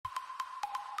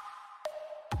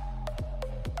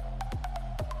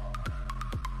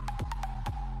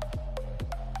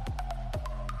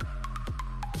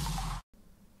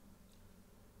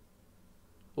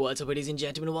What's up, ladies and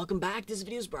gentlemen, welcome back. This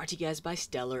video is brought to you guys by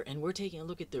Stellar, and we're taking a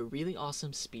look at the really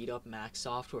awesome SpeedUp Mac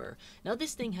software. Now,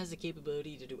 this thing has the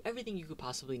capability to do everything you could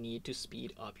possibly need to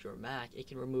speed up your Mac. It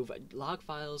can remove log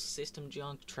files, system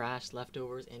junk, trash,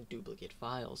 leftovers, and duplicate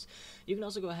files. You can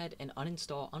also go ahead and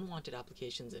uninstall unwanted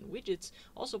applications and widgets,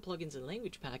 also plugins and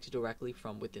language packs directly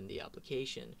from within the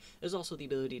application. There's also the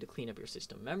ability to clean up your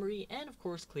system memory, and of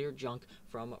course clear junk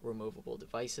from removable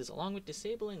devices, along with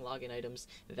disabling login items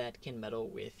that can meddle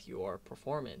with your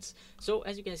performance. So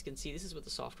as you guys can see, this is what the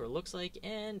software looks like,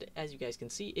 and as you guys can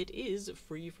see, it is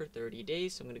free for 30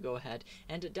 days. So I'm going to go ahead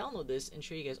and download this and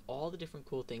show you guys all the different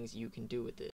cool things you can do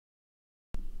with it.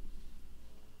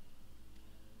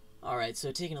 Alright,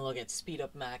 so taking a look at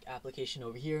SpeedUp Mac application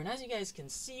over here, and as you guys can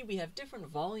see, we have different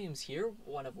volumes here,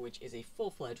 one of which is a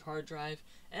full-fledged hard drive,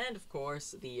 and of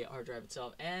course the hard drive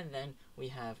itself, and then we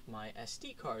have my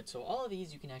SD card. So all of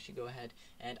these you can actually go ahead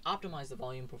and optimize the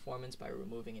volume performance by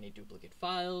removing any duplicate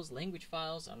files, language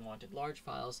files, unwanted large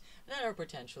files that are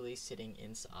potentially sitting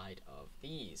inside of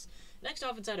these. Next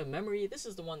off, inside of memory, this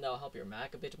is the one that will help your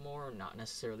Mac a bit more, not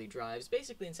necessarily drives.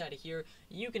 Basically inside of here,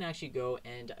 you can actually go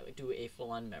and do a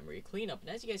full-on memory cleanup. And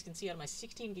as you guys can see, out of my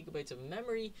 16 gigabytes of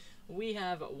memory, we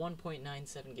have 1.97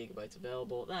 gigabytes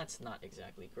available. That's not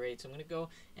exactly great, so I'm going to go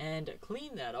and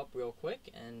clean that up real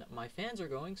quick, and my fans are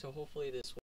going, so hopefully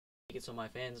this will make it so my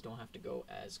fans don't have to go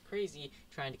as crazy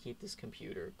trying to keep this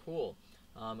computer cool.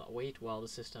 Wait while the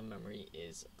system memory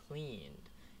is cleaned.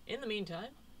 In the meantime,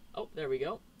 oh, there we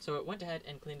go. So it went ahead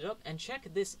and cleaned it up, and check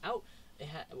this out.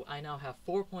 I now have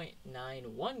 4.91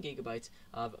 gigabytes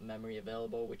of memory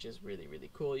available, which is really,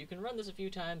 really cool. You can run this a few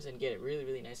times and get it really,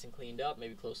 really nice and cleaned up,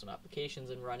 maybe close some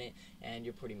applications and run it, and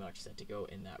you're pretty much set to go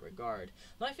in that regard.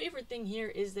 My favorite thing here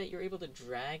is that you're able to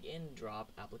drag and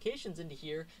drop applications into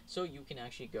here, so you can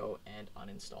actually go and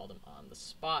uninstall them on the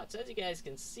spot. So as you guys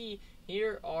can see,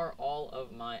 here are all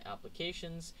of my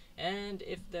applications, and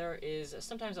if there is,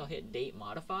 sometimes I'll hit date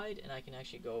modified, and I can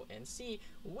actually go and see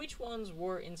which ones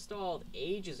were installed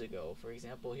ages ago. For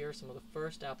example, here are some of the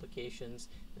first applications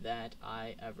that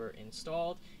I ever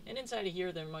installed, and inside of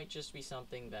here there might just be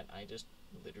something that I just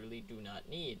literally do not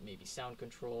need. Maybe sound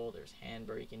control, there's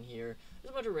handbrake in here,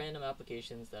 there's a bunch of random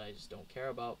applications that I just don't care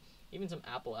about, even some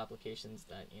Apple applications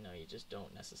that, you know, you just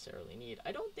don't necessarily need.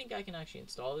 I don't think I can actually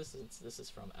install this since this is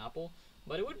from Apple,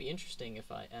 but it would be interesting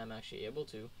if I am actually able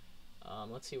to.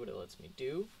 Let's see what it lets me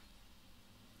do.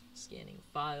 Scanning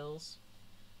files.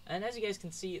 And as you guys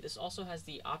can see, this also has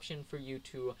the option for you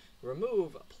to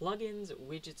remove plugins,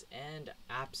 widgets, and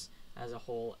apps as a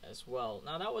whole as well.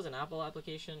 Now, that was an Apple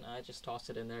application. I just tossed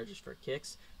it in there just for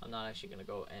kicks. I'm not actually going to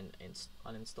go and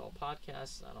uninstall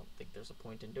podcasts. I don't think there's a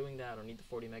point in doing that. I don't need the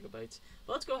 40 megabytes.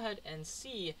 But let's go ahead and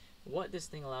see what this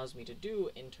thing allows me to do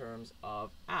in terms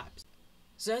of apps.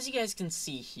 So as you guys can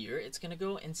see here, it's going to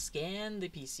go and scan the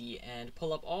PC and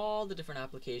pull up all the different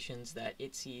applications that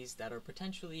it sees that are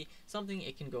potentially something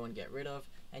it can go and get rid of.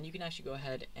 And you can actually go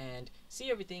ahead and see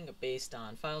everything based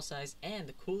on file size. And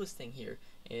the coolest thing here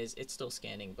is, it's still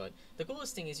scanning, but the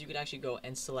coolest thing is you could actually go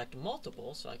and select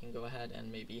multiple. So I can go ahead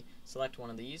and maybe select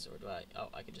one of these, or do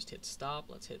I could just hit stop.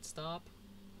 Let's hit stop.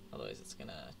 Otherwise it's going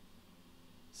to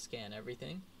scan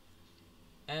everything.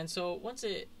 And so once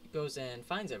it goes and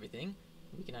finds everything,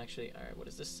 we can actually, alright, what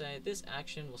does this say? This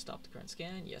action will stop the current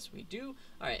scan. Yes, we do.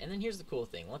 Alright, and then here's the cool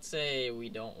thing. Let's say we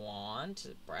don't want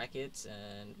brackets,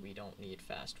 and we don't need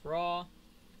fast raw,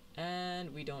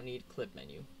 and we don't need clip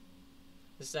menu.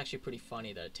 This is actually pretty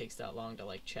funny that it takes that long to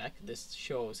like check. This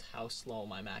shows how slow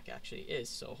my Mac actually is,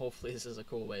 so hopefully this is a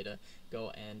cool way to go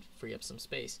and free up some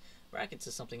space. Brackets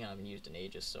is something I haven't used in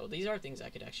ages, so these are things I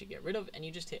could actually get rid of, and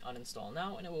you just hit uninstall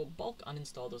now, and it will bulk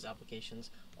uninstall those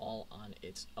applications all on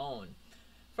its own.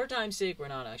 For time's sake, we're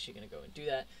not actually going to go and do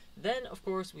that. Then, of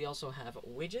course, we also have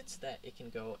widgets that it can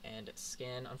go and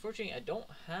scan. Unfortunately, I don't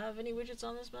have any widgets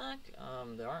on this Mac.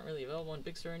 They aren't really available in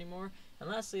Big Sur anymore. And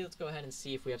lastly, let's go ahead and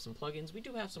see if we have some plugins. We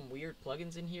do have some weird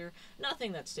plugins in here.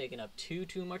 Nothing that's taken up too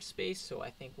much space, so I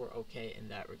think we're okay in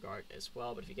that regard as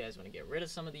well. But if you guys want to get rid of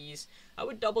some of these, I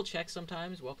would double check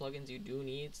sometimes what plugins you do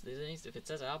need. If it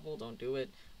says Apple, don't do it.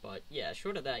 But yeah,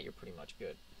 short of that, you're pretty much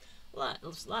good.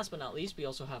 Last but not least, we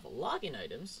also have login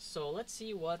items. So let's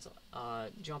see what's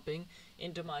jumping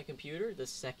into my computer the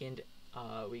second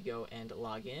we go and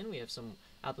log in. We have some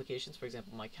applications, for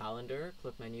example, my calendar,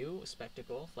 clip menu,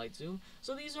 spectacle, flight zoom.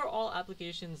 So these are all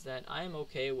applications that I am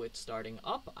okay with starting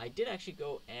up. I did actually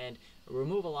go and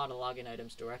remove a lot of login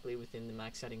items directly within the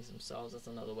Mac settings themselves. That's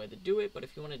another way to do it, but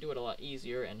if you want to do it a lot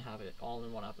easier and have it all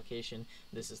in one application,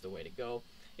 this is the way to go.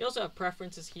 You also have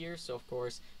preferences here, so of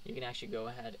course you can actually go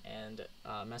ahead and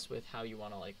mess with how you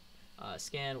want to like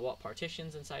scan what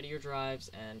partitions inside of your drives,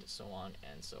 and so on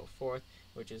and so forth,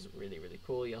 which is really, really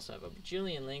cool. You also have a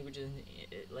bajillion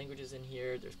languages in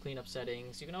here. There's cleanup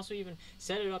settings. You can also even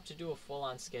set it up to do a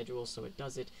full-on schedule, so it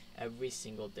does it every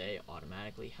single day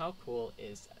automatically. How cool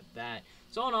is that?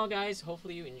 So all in all, guys,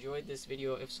 hopefully you enjoyed this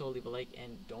video. If so, leave a like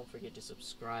and don't forget to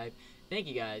subscribe. Thank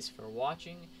you guys for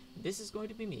watching. This is going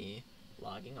to be me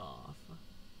logging off.